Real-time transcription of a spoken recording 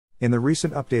In the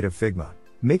recent update of Figma,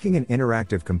 making an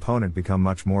interactive component become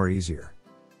much more easier.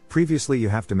 Previously you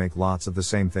have to make lots of the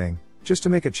same thing, just to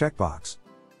make a checkbox.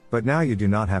 But now you do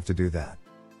not have to do that.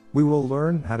 We will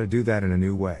learn how to do that in a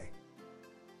new way.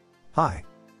 Hi.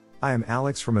 I am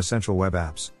Alex from Essential Web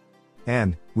Apps.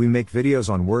 And, we make videos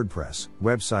on WordPress,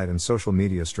 website and social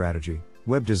media strategy,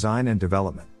 web design and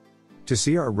development. To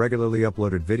see our regularly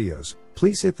uploaded videos,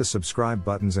 please hit the subscribe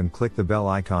buttons and click the bell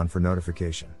icon for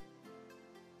notification.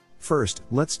 First,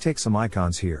 let's take some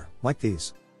icons here, like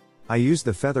these. I use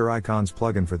the Feather Icons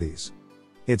plugin for these.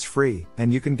 It's free,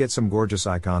 and you can get some gorgeous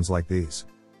icons like these.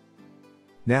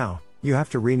 Now, you have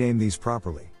to rename these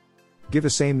properly. Give a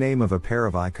same name of a pair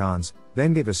of icons,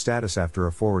 then give a status after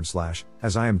a /,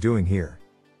 as I am doing here.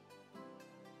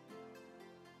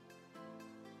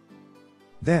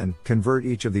 Then, convert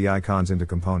each of the icons into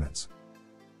components.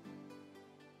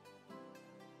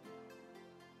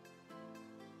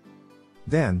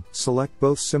 Then, select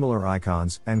both similar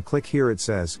icons, and click here it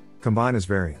says, Combine as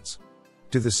variants.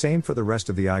 Do the same for the rest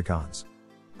of the icons.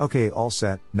 Okay, all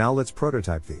set, now let's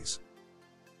prototype these.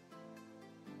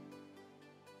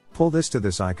 Pull this to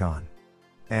this icon.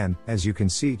 And, as you can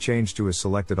see, change to is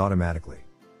selected automatically.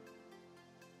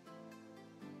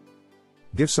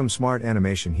 Give some smart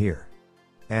animation here.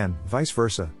 And, vice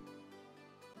versa.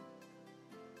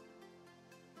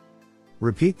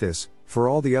 Repeat this, for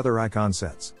all the other icon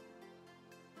sets.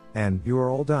 And, you are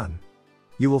all done.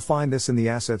 You will find this in the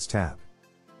Assets tab.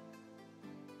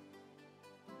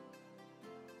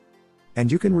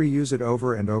 And you can reuse it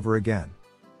over and over again.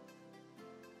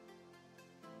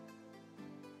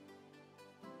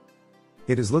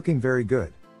 It is looking very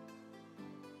good.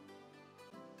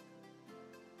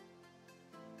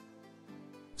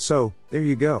 So, there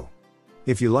you go.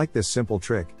 If you like this simple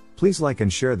trick, please like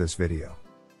and share this video.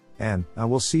 And, I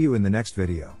will see you in the next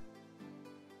video.